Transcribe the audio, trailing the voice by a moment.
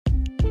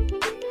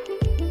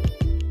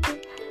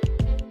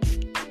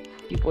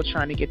people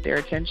trying to get their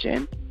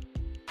attention.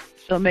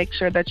 So make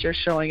sure that you're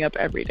showing up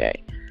every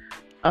day.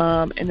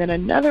 And then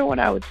another one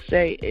I would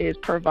say is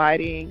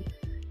providing,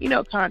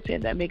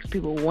 content that makes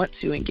people want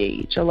to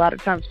engage. A lot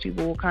of times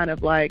people will kind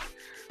of like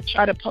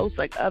try to post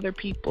like other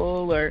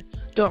people or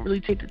don't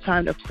really take the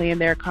time to plan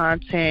their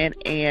content,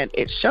 and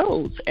it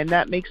shows, and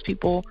that makes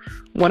people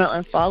want to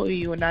unfollow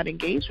you and not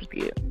engage with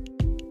you.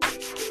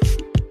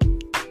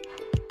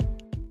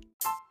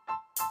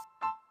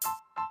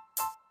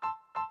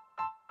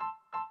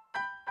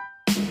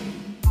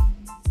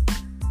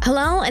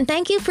 Hello, and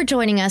thank you for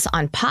joining us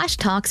on Posh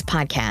Talks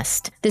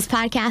podcast. This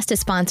podcast is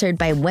sponsored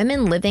by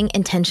Women Living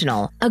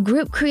Intentional, a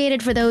group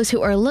created for those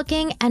who are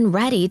looking and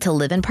ready to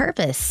live in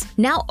purpose.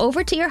 Now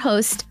over to your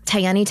host,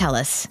 Tayani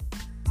Tellis.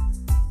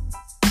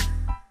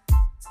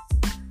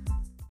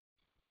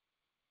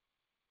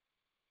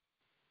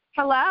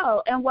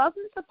 Hello, and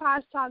welcome to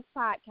Posh Talks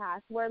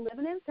podcast, where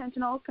living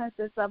intentional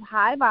consists of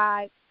high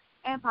vibes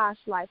and posh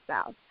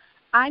lifestyles.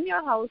 I'm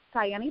your host,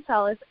 Tayani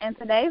Tellis, and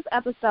today's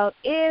episode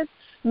is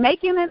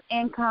Making an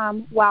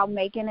Income While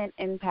Making an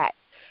Impact.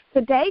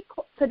 Today's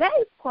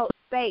quote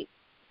states,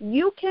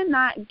 "You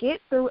cannot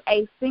get through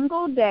a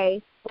single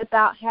day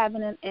without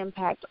having an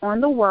impact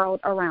on the world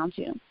around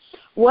you.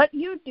 What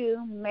you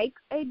do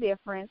makes a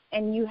difference,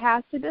 and you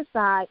have to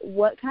decide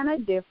what kind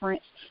of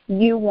difference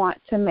you want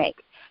to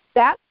make."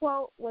 That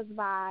quote was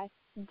by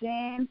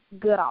Jen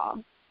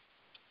Goodall.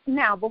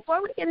 Now,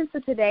 before we get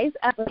into today's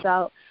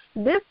episode,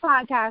 this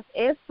podcast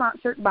is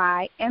sponsored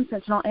by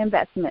Intentional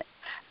Investments.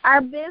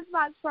 Our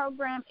BizBox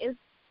program is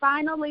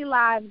finally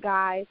live,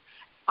 guys.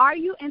 Are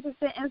you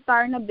interested in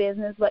starting a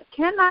business but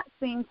cannot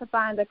seem to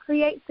find the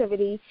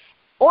creativity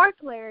or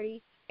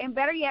clarity, and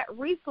better yet,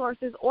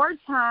 resources or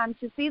time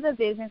to see the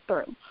vision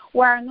through?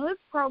 Well, our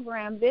newest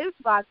program,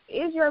 BizBox,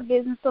 is your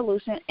business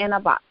solution in a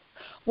box.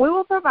 We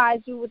will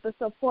provide you with the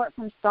support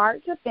from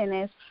start to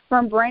finish,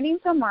 from branding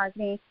to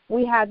marketing.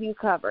 We have you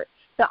covered.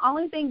 The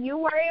only thing you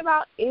worry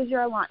about is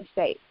your launch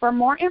date. For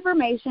more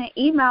information,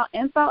 email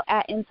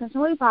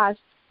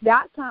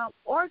info@intentionallyposh.com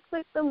or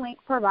click the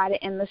link provided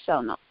in the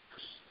show notes.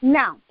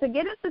 Now, to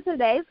get into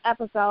today's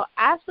episode,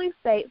 Ashley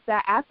states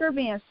that after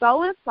being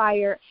so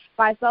inspired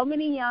by so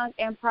many young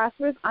and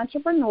prosperous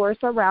entrepreneurs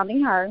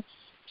surrounding her,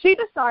 she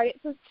decided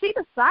to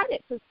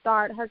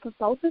start her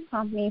consulting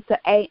company to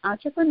aid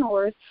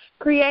entrepreneurs,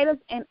 creatives,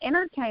 and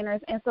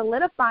entertainers in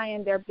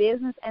solidifying their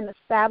business and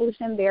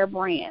establishing their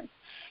brands.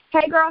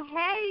 Hey, girl,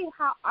 hey,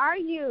 how are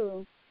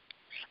you?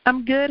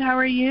 I'm good. How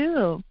are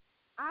you?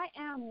 I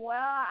am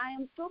well. I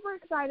am super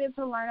excited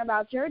to learn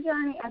about your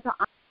journey into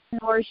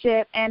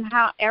entrepreneurship and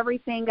how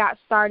everything got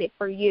started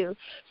for you.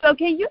 So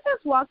can you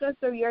just walk us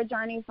through your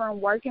journey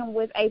from working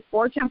with a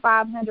Fortune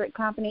 500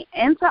 company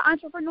into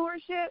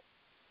entrepreneurship?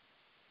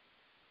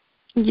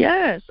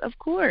 Yes, of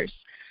course.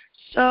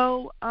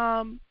 So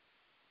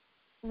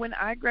when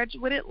I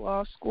graduated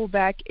law school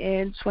back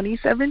in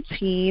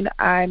 2017,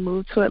 I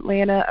moved to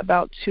Atlanta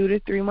about 2 to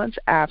 3 months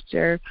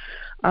after.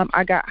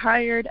 I got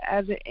hired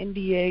as an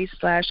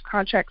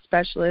NDA/contract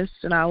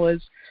specialist, and I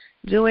was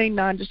doing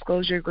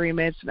non-disclosure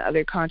agreements and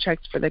other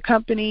contracts for the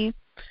company.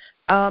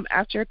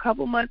 After a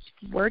couple months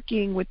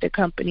working with the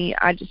company,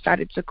 I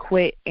decided to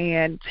quit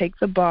and take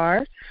the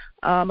bar.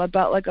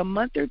 About like a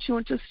month or two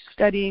into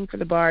studying for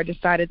the bar, I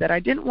decided that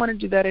I didn't want to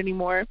do that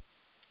anymore.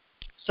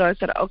 So I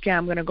said, okay,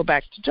 I'm going to go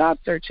back to job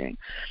searching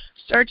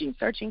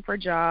for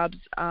jobs.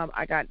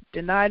 I got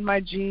denied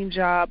my dream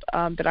job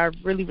that I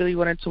really, really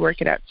wanted to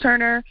work at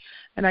Turner,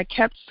 and I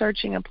kept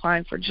searching,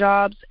 applying for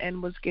jobs,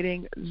 and was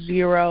getting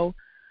zero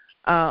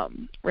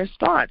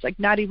response, like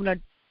not even a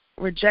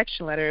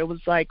rejection letter. It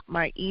was like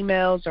my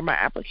emails or my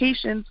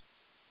applications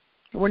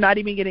were not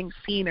even getting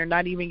seen or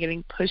not even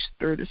getting pushed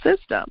through the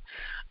system.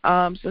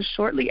 So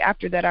shortly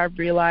after that, I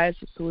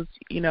realized this was,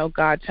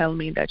 God telling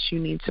me that you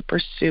need to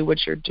pursue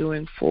what you're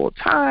doing full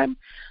time.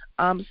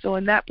 So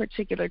in that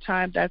particular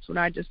time, that's when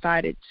I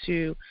decided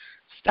to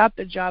stop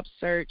the job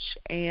search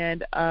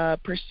and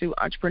pursue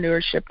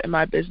entrepreneurship in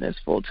my business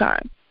full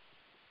time.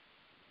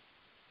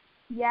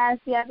 Yes,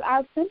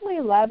 I simply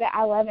love it.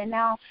 I love it.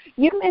 Now,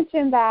 you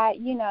mentioned that,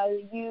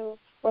 you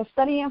were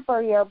studying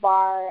for your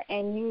bar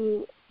and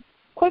you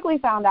quickly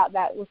found out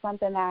that was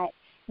something that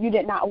you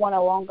did not want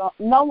to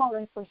no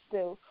longer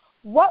pursue.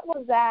 What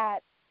was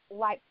that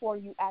like for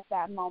you at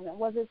that moment?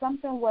 Was it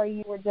something where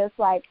you were just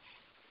like,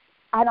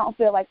 I don't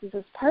feel like this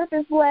is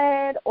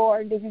purpose-led,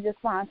 or did you just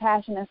find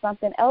passion in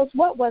something else?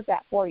 What was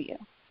that for you?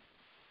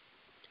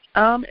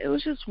 It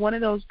was just one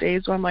of those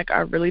days where I'm like,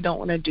 I really don't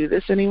want to do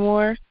this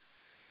anymore.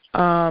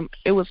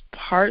 It was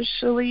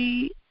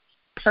partially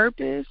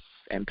purpose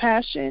and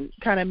passion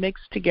kind of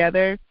mixed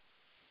together.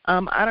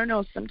 I don't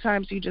know,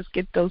 sometimes you just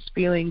get those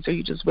feelings, or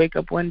you just wake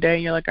up one day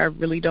and you're like, I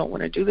really don't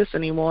want to do this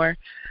anymore.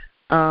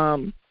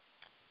 And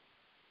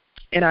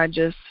I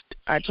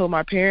told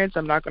my parents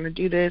I'm not going to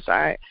do this.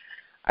 I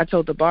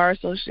told the bar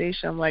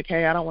association, I'm like,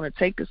 hey, I don't want to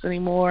take this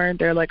anymore. And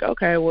they're like,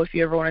 okay, well, if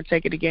you ever want to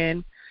take it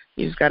again,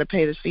 you just got to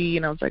pay the fee.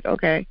 And I was like,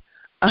 okay.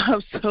 So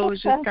it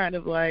was just kind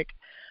of like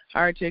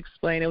hard to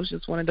explain. It was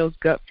just one of those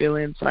gut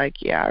feelings like,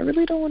 yeah, I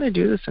really don't want to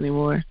do this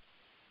anymore.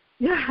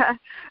 Yeah,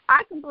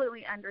 I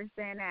completely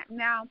understand that.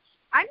 Now,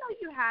 I know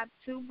you have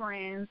two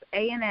brands,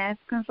 A&S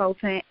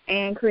Consultant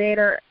and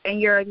Creator,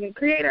 and you're the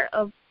creator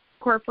of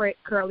Corporate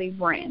Curly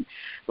Brand.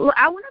 Well,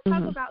 I want to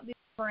talk about these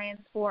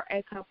brands for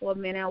a couple of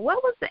minutes.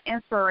 What was the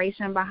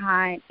inspiration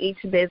behind each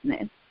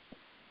business?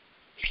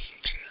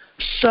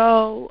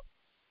 So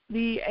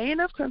the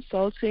A&F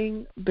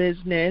Consulting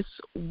business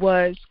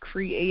was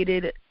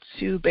created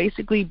to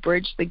basically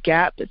bridge the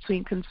gap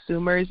between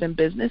consumers and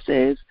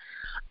businesses.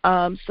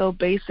 So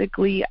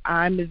basically,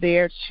 I'm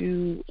there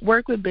to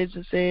work with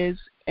businesses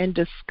and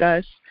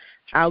discuss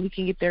how we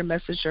can get their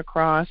message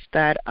across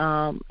that,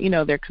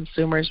 their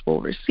consumers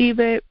will receive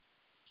it.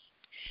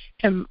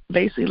 And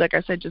basically, like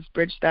I said, just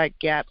bridge that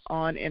gap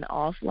on and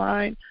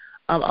offline.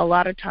 A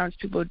lot of times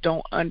people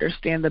don't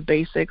understand the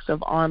basics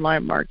of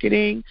online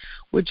marketing,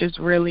 which is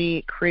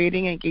really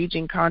creating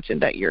engaging content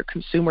that your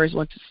consumers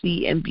want to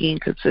see and being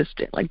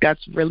consistent. Like,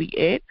 that's really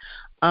it.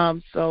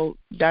 So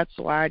that's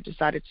why I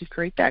decided to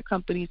create that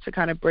company, to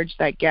kind of bridge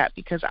that gap,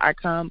 because I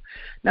come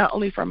not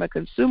only from a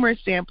consumer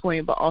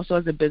standpoint, but also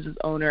as a business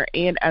owner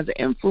and as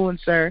an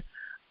influencer.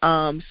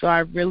 So I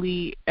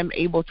really am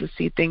able to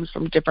see things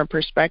from different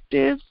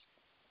perspectives.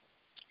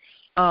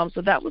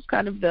 So that was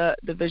kind of the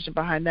vision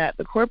behind that.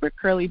 The Corporate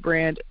Curly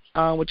brand,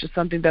 which is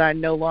something that I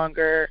no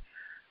longer,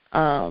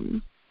 I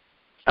don't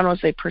want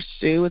to say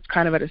pursue. It's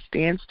kind of at a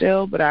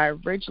standstill, but I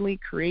originally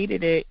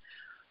created it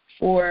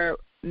for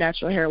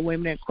natural hair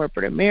women in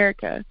corporate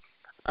America,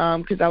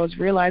 because I was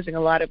realizing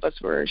a lot of us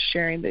were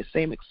sharing the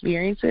same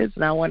experiences,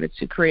 and I wanted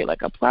to create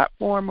like a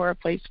platform or a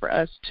place for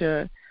us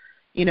to,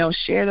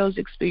 share those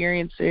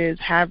experiences,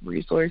 have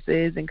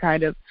resources, and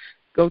kind of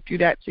go through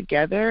that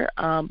together.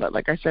 But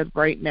like I said,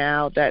 right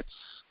now, that's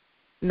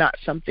not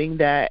something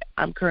that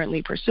I'm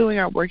currently pursuing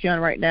or working on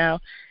right now.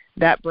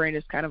 That brand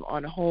is kind of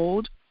on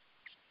hold.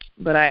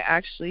 But I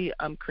actually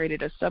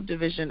created a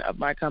subdivision of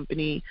my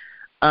company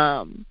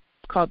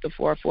called the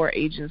 404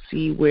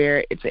 Agency,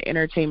 where it's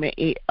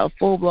a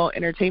full-blown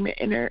entertainment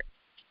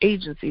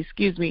agency,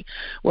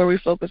 where we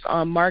focus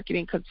on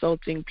marketing,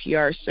 consulting,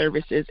 PR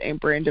services, and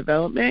brand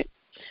development.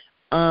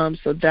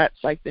 So that's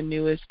like the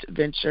newest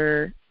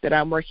venture that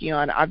I'm working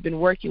on. I've been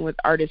working with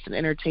artists and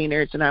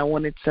entertainers, and I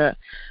wanted to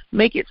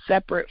make it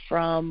separate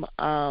from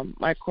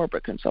my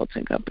corporate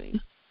consulting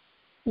company.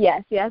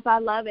 Yes, I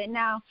love it.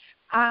 Now,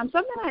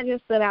 something that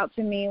just stood out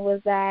to me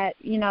was that,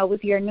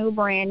 with your new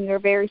brand, you're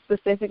very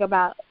specific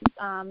about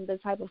the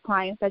type of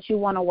clients that you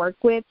want to work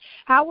with.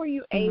 How were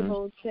you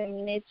able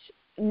to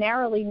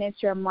narrowly niche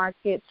your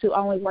market to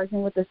only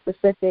working with a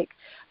specific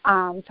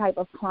type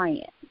of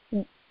client?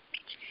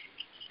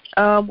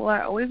 Well,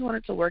 I always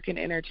wanted to work in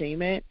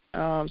entertainment,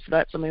 so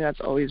that's something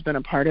that's always been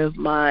a part of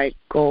my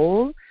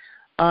goal.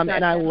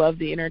 And I love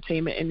the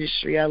entertainment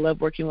industry. I love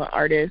working with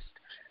artists.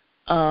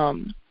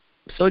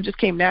 So it just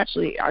came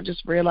naturally. I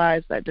just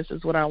realized that this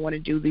is what I want to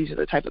do. These are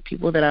the type of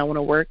people that I want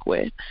to work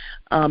with.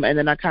 And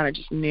then I kind of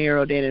just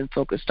narrowed in and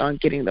focused on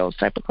getting those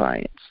type of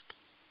clients.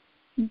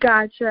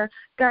 Gotcha.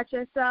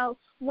 So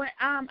when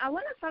I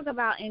want to talk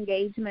about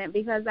engagement,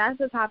 because that's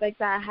a topic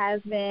that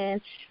has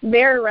been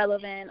very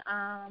relevant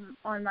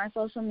on my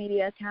social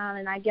media account,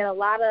 and I get a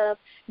lot of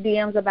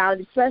DMs about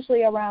it,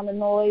 especially around the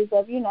noise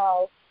of,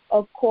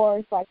 of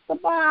course, like the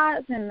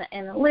bots and the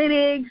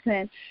analytics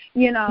and,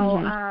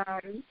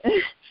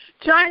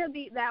 trying to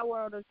beat that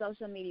world of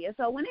social media.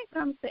 So when it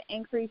comes to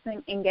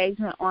increasing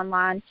engagement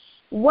online,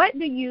 what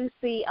do you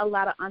see a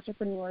lot of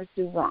entrepreneurs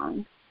do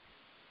wrong?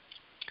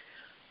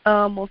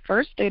 Well,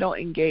 first, they don't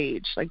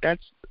engage. Like,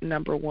 that's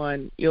number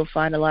one. You'll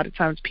find a lot of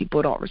times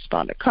people don't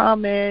respond to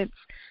comments.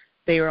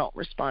 They don't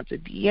respond to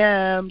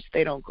DMs.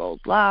 They don't go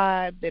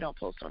live. They don't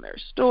post on their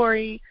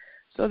story.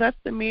 So that's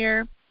the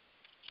mere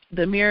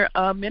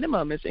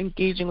minimum is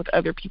engaging with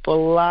other people.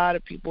 A lot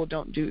of people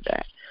don't do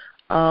that.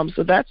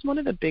 So that's one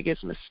of the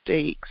biggest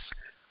mistakes.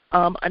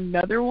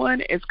 Another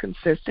one is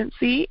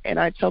consistency, and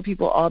I tell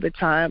people all the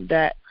time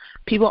that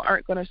people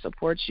aren't going to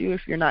support you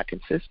if you're not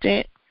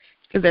consistent,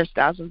 because there's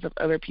thousands of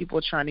other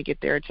people trying to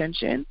get their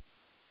attention.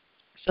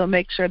 So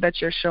make sure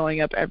that you're showing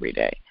up every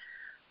day.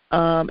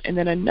 And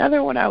then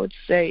another one I would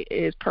say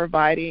is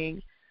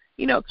providing,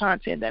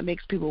 content that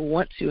makes people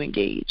want to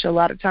engage. A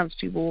lot of times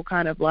people will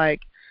kind of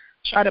like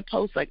try to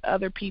post like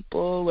other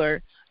people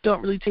or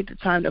don't really take the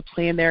time to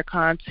plan their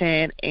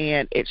content,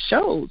 and it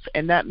shows,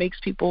 and that makes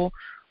people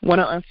want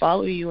to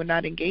unfollow you and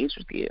not engage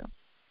with you.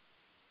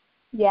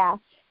 Yeah.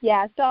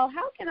 So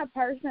how can a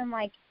person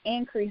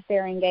increase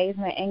their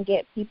engagement and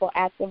get people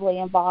actively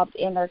involved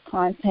in their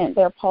content,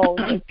 their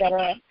posts,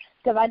 etc.?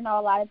 Because I know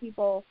a lot of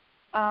people,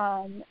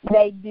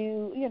 they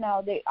do,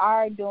 they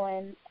are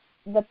doing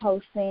the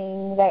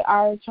posting, they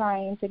are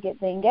trying to get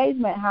the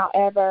engagement.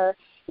 However,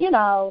 they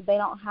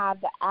don't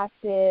have the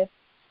active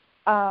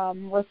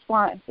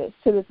responses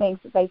to the things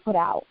that they put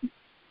out.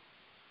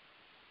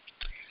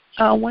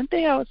 One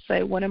thing I would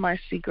say, one of my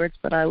secrets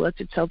that I love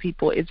to tell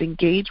people is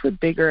engage with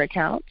bigger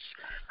accounts.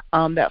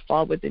 that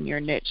fall within your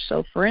niche.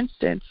 So, for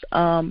instance,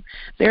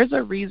 there's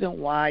a reason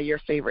why your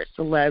favorite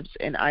celebs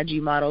and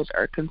IG models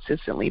are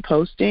consistently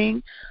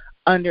posting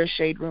under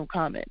Shade Room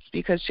comments,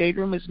 because Shade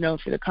Room is known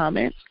for the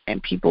comments,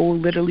 and people will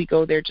literally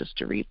go there just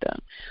to read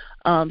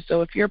them.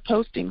 So if you're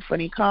posting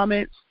funny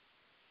comments,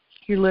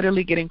 you're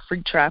literally getting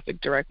free traffic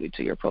directly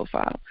to your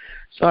profile.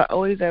 So I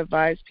always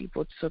advise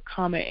people to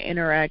comment,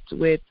 interact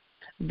with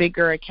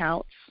bigger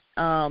accounts,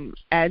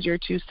 add your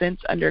 2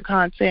 cents under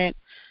content,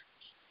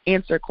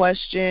 answer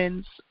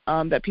questions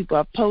that people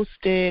have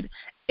posted,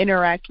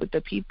 interact with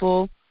the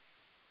people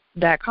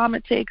that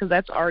commented, because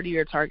that's already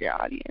your target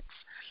audience.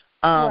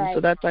 Right. So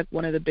that's like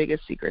one of the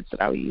biggest secrets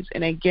that I would use.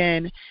 And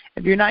again,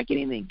 if you're not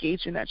getting the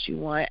engagement that you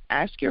want,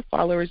 ask your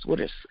followers what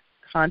is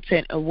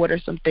content and what are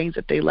some things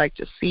that they like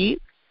to see.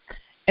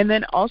 And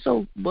then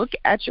also look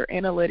at your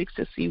analytics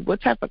to see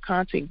what type of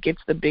content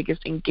gets the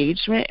biggest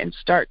engagement and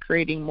start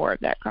creating more of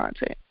that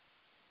content.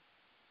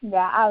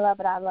 Yeah, I love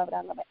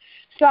it.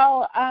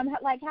 So,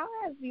 like, how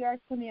has your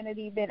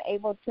community been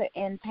able to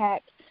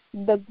impact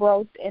the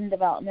growth and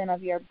development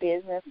of your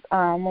business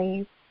when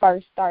you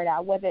first start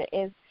out, whether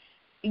it's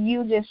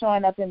you just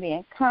showing up and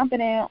being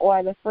confident,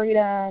 or the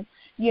freedom,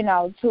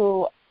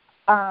 to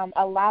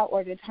allow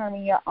or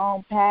determine your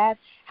own path?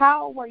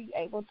 How were you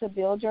able to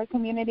build your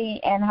community,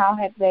 and how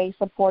have they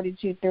supported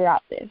you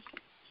throughout this?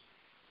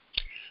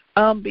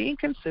 Being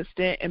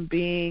consistent and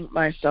being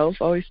myself.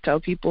 I always tell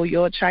people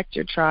you'll attract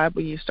your tribe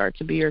when you start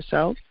to be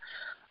yourself.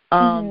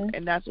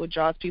 And that's what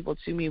draws people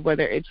to me,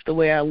 whether it's the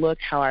way I look,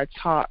 how I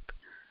talk,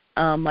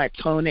 my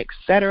tone,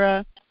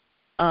 etc.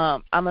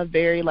 I'm a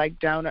very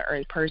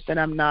down-to-earth person.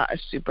 I'm not a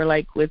super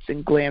glitz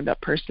and glammed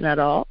up person at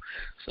all.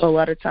 So a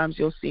lot of times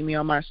you'll see me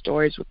on my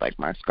stories with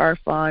my scarf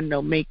on,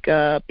 no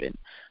makeup, and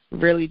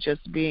really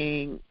just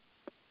being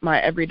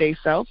my everyday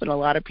self. And a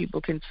lot of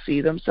people can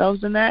see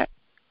themselves in that.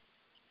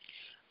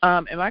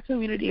 And my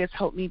community has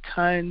helped me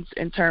tons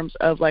in terms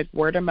of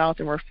word of mouth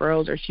and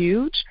referrals are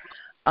huge.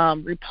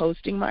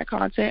 Reposting my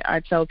content, I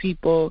tell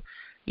people,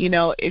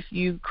 if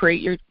you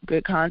create your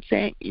good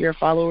content, your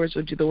followers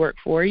will do the work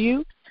for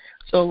you.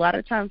 So a lot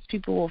of times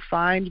people will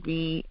find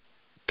me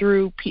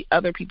through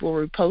other people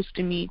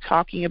reposting me,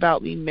 talking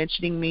about me,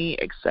 mentioning me,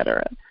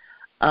 etc.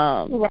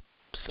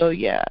 So,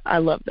 yeah, I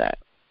love that.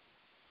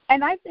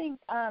 And I think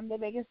the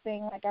biggest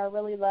thing I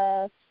really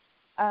love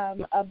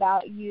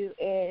about you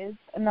is,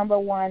 number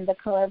one, the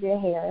color of your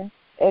hair.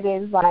 It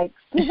is I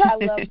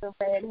love the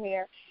red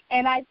hair.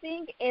 And I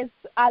think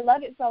I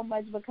love it so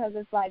much because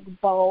it's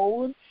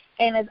bold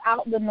and it's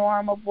out the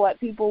norm of what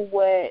people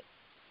would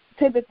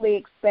typically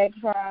expect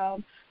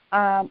from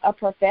a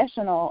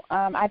professional.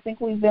 I think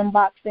we've been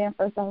boxed in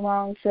for so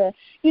long to,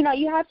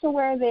 you have to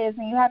wear this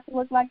and you have to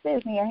look like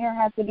this and your hair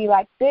has to be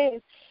like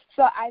this.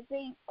 So I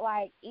think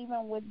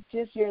even with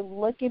just your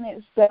look in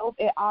itself,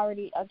 it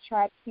already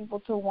attracts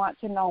people to want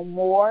to know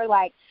more.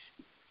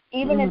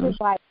 Even if it's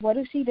what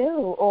does she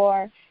do?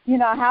 Or,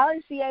 how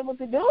is she able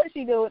to do what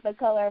she do with the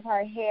color of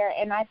her hair?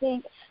 And I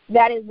think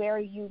that is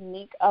very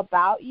unique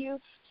about you.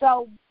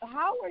 So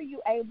how were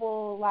you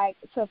able,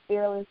 to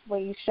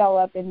fearlessly show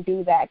up and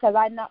do that? Because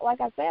I know,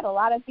 like I said, a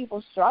lot of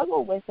people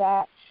struggle with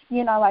that.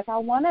 I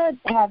want to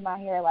have my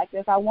hair like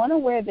this. I want to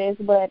wear this,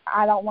 but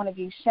I don't want to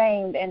be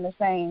shamed in the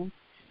same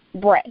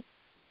breath.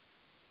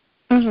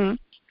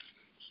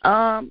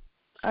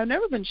 I've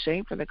never been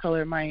shamed for the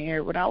color of my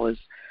hair.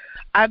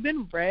 I've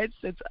been red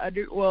since I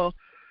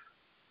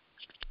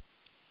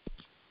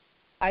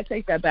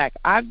take that back.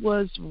 I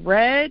was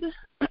red,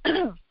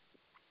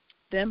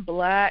 then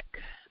black,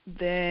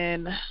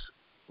 then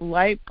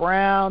light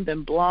brown,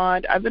 then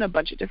blonde. I've been a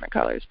bunch of different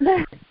colors.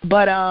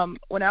 But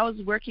when I was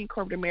working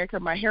corporate America,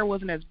 my hair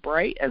wasn't as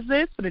bright as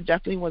this, but it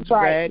definitely was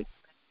red.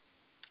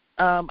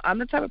 I'm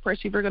the type of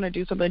person, if you're going to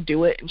do something,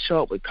 do it and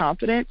show up with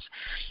confidence.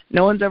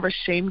 No one's ever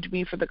shamed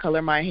me for the color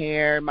of my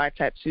hair, my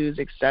tattoos,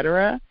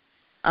 etc.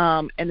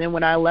 And then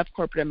when I left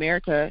corporate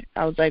America,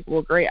 I was like,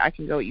 well, great, I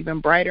can go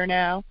even brighter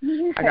now.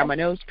 I got my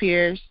nose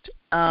pierced.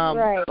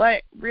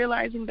 But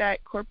realizing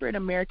that corporate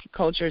American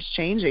culture is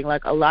changing.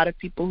 A lot of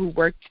people who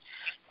worked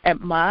at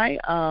my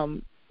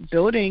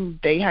building,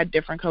 they had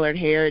different colored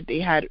hair. They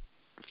had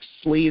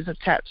sleeves of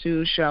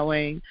tattoos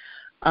showing.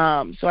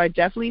 So I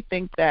definitely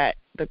think that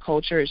the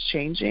culture is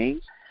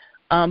changing.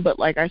 But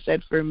like I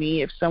said, for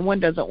me, if someone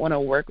doesn't want to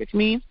work with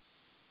me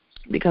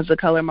because of the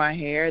color of my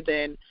hair,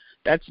 then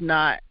that's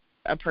not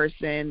a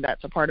person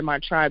that's a part of my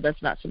tribe.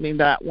 That's not something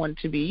that I want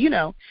to be,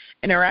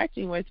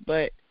 interacting with.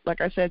 But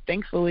like I said,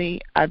 thankfully,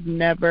 I've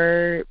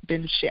never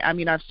been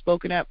I've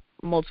spoken at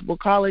multiple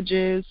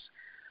colleges.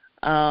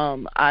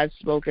 I've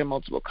spoken at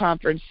multiple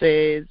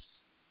conferences.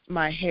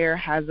 My hair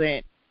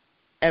hasn't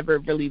ever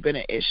really been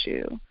an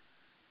issue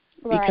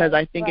because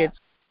I think it's,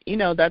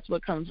 that's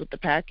what comes with the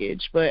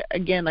package. But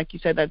again, like you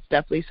said, that's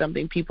definitely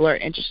something people are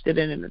interested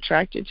in and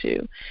attracted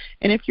to.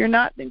 And if you're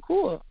not, then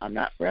cool. I'm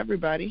not for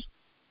everybody.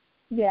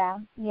 Yeah.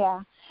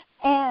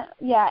 And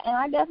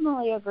I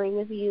definitely agree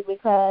with you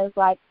because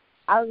I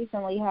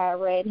recently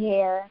had red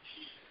hair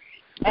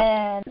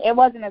and it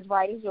wasn't as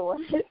bright as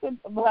yours,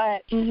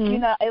 but, Mhm. you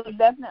know, it was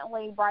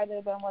definitely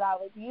brighter than what I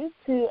was used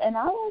to. And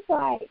I was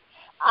like,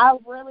 I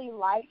really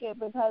like it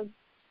because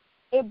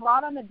it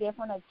brought on a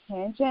different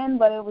attention,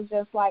 but it was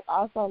just like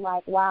also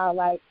like, wow,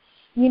 like,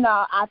 you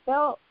know, I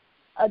felt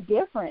a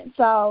difference.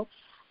 So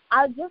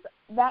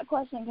that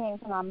question came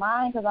to my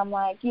mind because I'm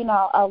like, you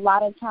know, a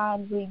lot of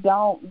times we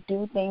don't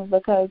do things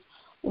because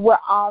we're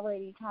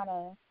already kind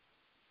of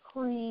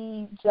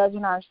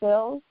prejudging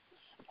ourselves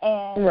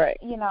and, Right.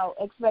 you know,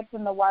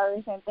 expecting the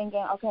worst and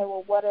thinking, okay,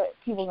 well, what are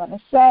people going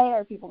to say?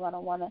 Are people going to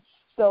want to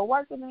still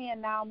work with me?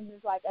 And now I'm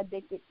just, like,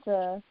 addicted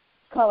to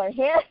colored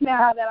hair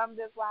now that I'm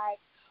just like,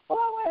 well,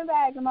 I went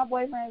back. And my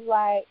boyfriend's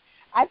like,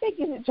 I think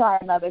you should try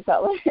another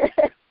color.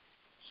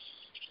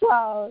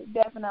 So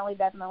definitely,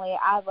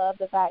 I love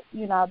the fact,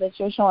 you know, that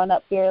you're showing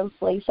up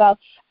fearlessly. So,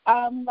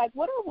 like,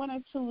 what are one or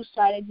two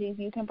strategies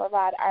you can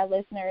provide our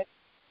listeners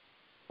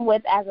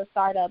with as a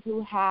startup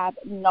who have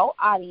no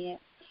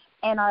audience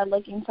and are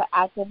looking to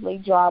actively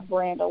draw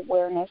brand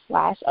awareness /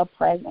 a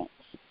presence?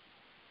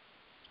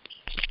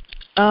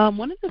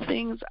 One of the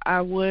things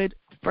I would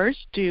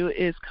first do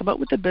is come up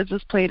with a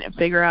business plan and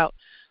figure out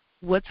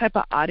what type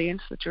of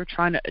audience that you're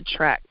trying to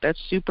attract. That's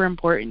super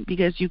important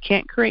because you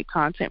can't create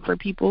content for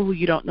people who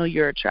you don't know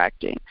you're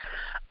attracting.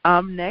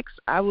 Next,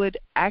 I would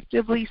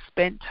actively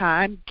spend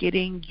time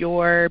getting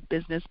your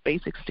business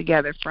basics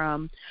together,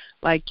 from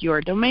like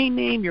your domain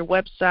name, your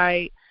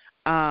website,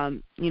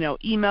 you know,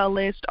 email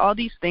list, all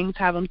these things.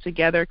 Have them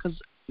together,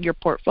 because your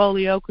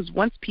portfolio, because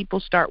once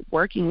people start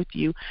working with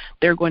you,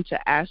 they're going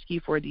to ask you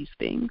for these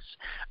things.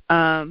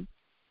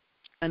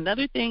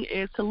 Another thing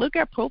is to look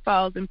at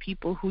profiles and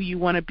people who you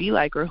want to be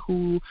like, or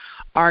who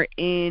are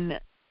in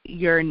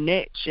your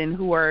niche and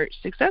who are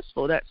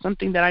successful. That's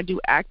something that I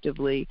do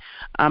actively.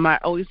 I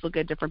always look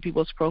at different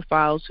people's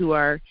profiles who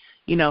are,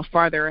 you know,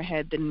 farther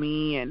ahead than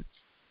me and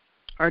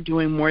are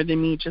doing more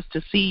than me, just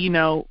to see, you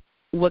know,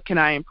 what can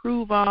I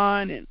improve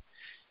on and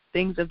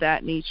things of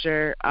that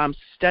nature.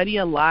 Study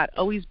a lot.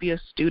 Always be a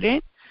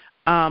student.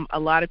 A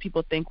lot of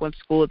people think when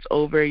school is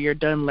over, you're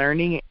done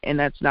learning, and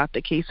that's not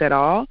the case at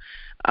all.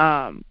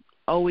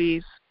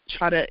 Always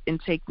try to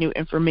intake new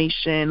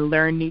information,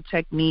 learn new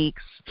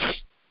techniques.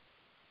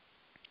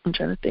 I'm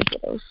trying to think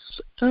of those.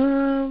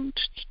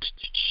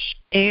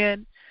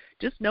 And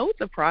just know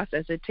it's a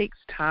process. It takes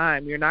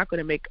time. You're not going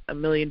to make $1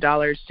 million,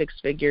 6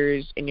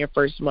 figures in your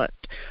first month.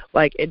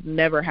 Like, it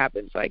never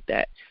happens like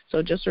that.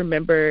 So just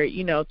remember,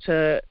 you know,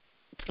 to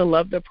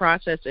love the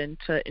process and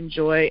to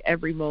enjoy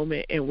every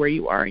moment and where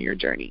you are in your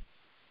journey.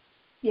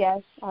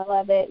 Yes, I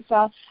love it.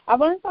 So I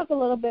want to talk a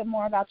little bit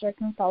more about your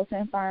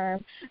consulting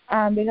firm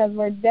because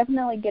we're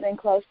definitely getting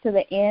close to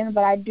the end,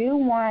 but I do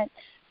want,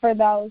 for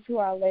those who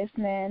are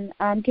listening,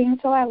 can you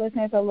tell our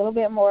listeners a little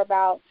bit more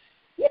about,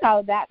 you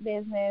know, that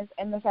business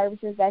and the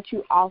services that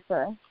you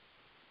offer?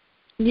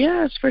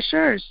 Yes, for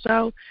sure.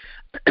 So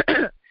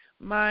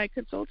my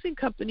consulting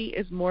company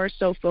is more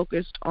so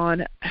focused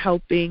on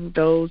helping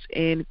those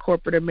in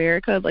corporate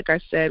America, like I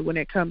said, when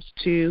it comes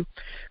to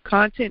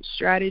content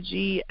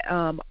strategy,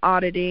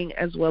 auditing,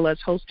 as well as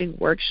hosting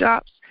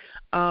workshops.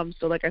 So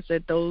like I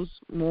said, those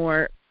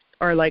more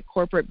are like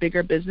corporate,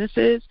 bigger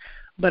businesses.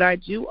 But I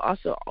do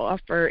also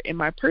offer in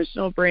my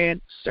personal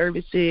brand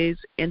services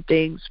and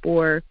things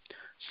for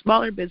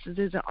smaller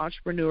businesses and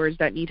entrepreneurs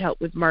that need help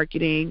with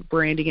marketing,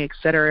 branding,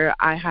 etc.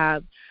 I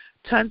have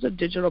tons of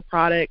digital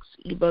products,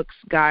 ebooks,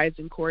 guides,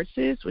 and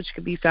courses, which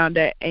can be found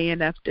at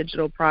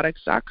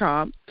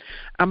anfdigitalproducts.com.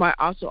 I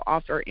also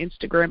offer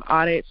Instagram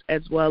audits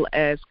as well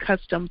as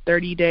custom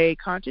 30-day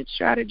content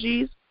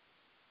strategies.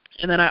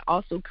 And then I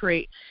also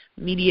create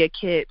media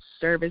kits,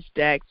 service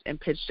decks, and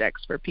pitch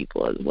decks for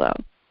people as well.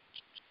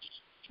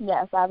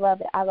 Yes, I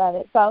love it. I love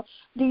it. So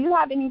do you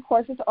have any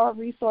courses or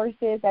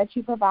resources that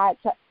you provide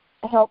to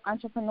help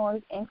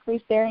entrepreneurs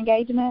increase their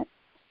engagement?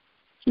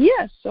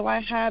 Yes, so I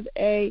have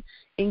a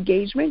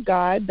engagement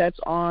guide that's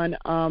on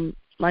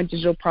my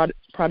digital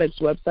products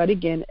website,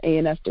 again,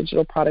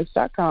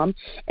 anfdigitalproducts.com,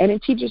 and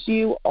it teaches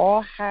you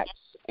all hacks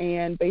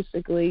and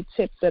basically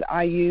tips that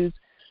I use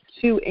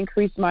to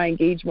increase my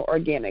engagement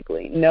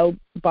organically. No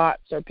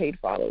bots or paid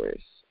followers.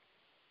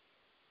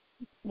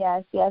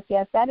 Yes.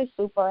 That is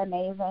super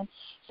amazing.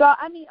 So,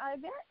 I mean, are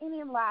there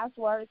any last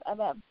words of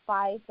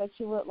advice that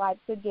you would like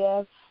to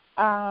give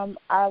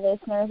our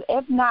listeners?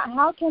 If not,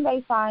 how can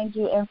they find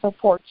you and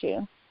support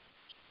you?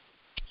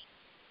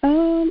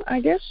 I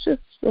guess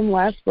just some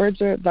last words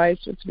of advice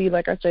would be,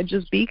 like I said,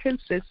 just be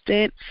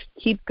consistent,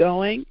 keep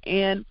going,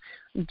 and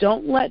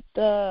don't let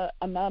the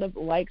amount of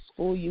likes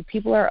fool you.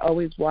 People are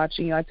always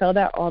watching you. I tell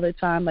that all the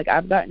time. Like,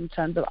 I've gotten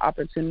tons of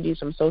opportunities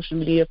from social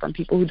media from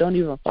people who don't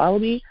even follow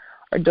me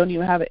or don't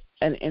even have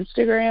an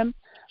Instagram,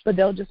 but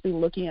they'll just be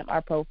looking at my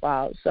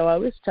profile. So I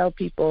always tell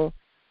people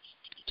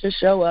to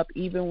show up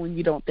even when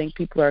you don't think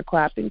people are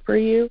clapping for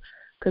you,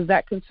 because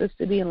that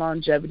consistency and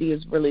longevity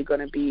is really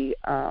going to be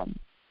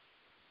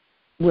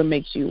what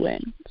makes you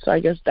win. So I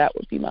guess that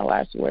would be my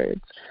last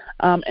words.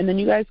 And then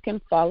you guys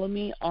can follow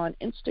me on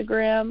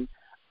Instagram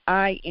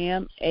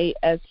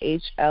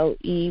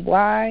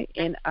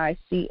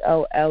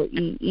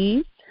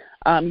IamAshleyNicolee.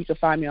 You can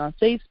find me on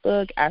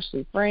Facebook,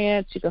 Ashley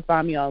France. You can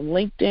find me on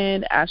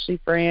LinkedIn, Ashley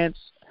France.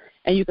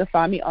 And you can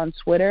find me on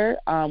Twitter,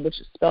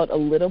 which is spelled a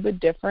little bit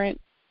different.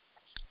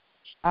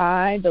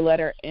 The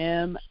letter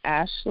M,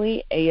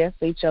 Ashley,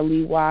 Ashley,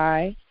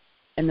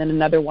 and then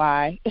another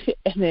Y,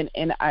 and then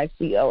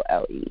Nicole.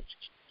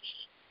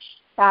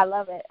 I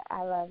love it.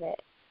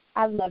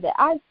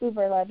 I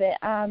super love it.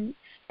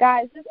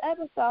 Guys, this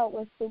episode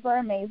was super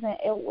amazing.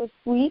 It was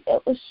sweet,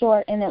 it was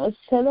short, and it was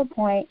to the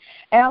point.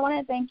 And I want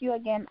to thank you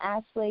again,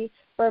 Ashley,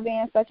 for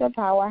being such a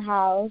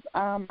powerhouse.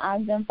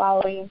 I've been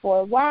following you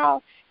for a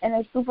while, and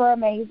it's super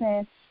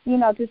amazing,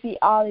 to see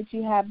all that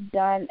you have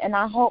done. And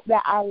I hope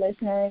that our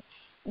listeners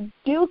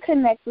do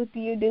connect with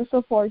you, do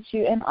support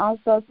you, and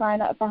also sign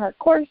up for her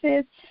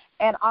courses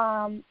and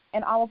all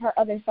of her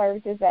other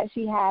services that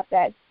she has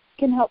that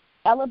can help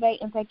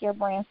elevate and take your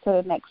brands to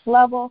the next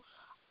level.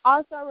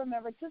 Also,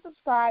 remember to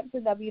subscribe to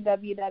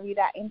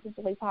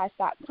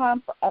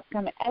www.intentionallyposh.com for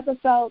upcoming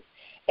episodes.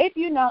 If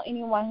you know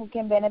anyone who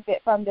can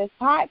benefit from this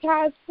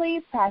podcast,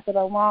 please pass it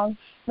along.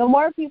 The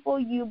more people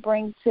you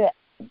bring to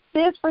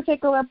this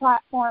particular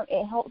platform,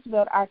 it helps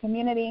build our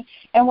community,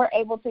 and we're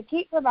able to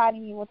keep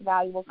providing you with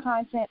valuable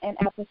content and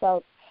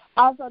episodes.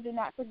 Also, do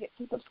not forget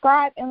to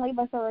subscribe and leave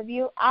us a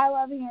review. I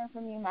love hearing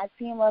from you. My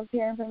team loves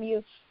hearing from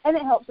you, and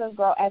it helps us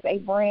grow as a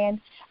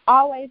brand.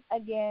 Always,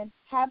 again,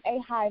 have a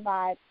high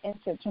vibe,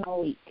 intentional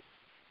week.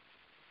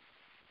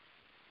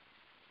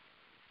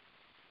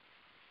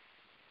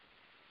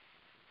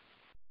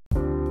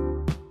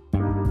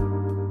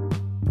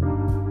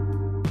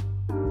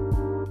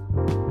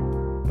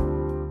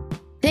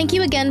 Thank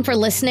you again for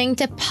listening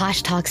to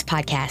Posh Talks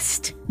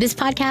Podcast. This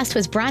podcast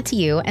was brought to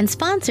you and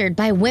sponsored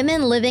by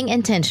Women Living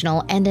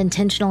Intentional and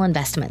Intentional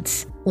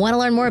Investments. Want to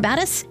learn more about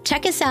us?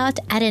 Check us out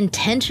at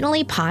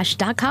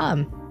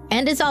intentionallyposh.com.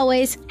 And as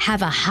always,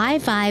 have a high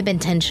vibe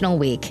intentional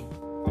week.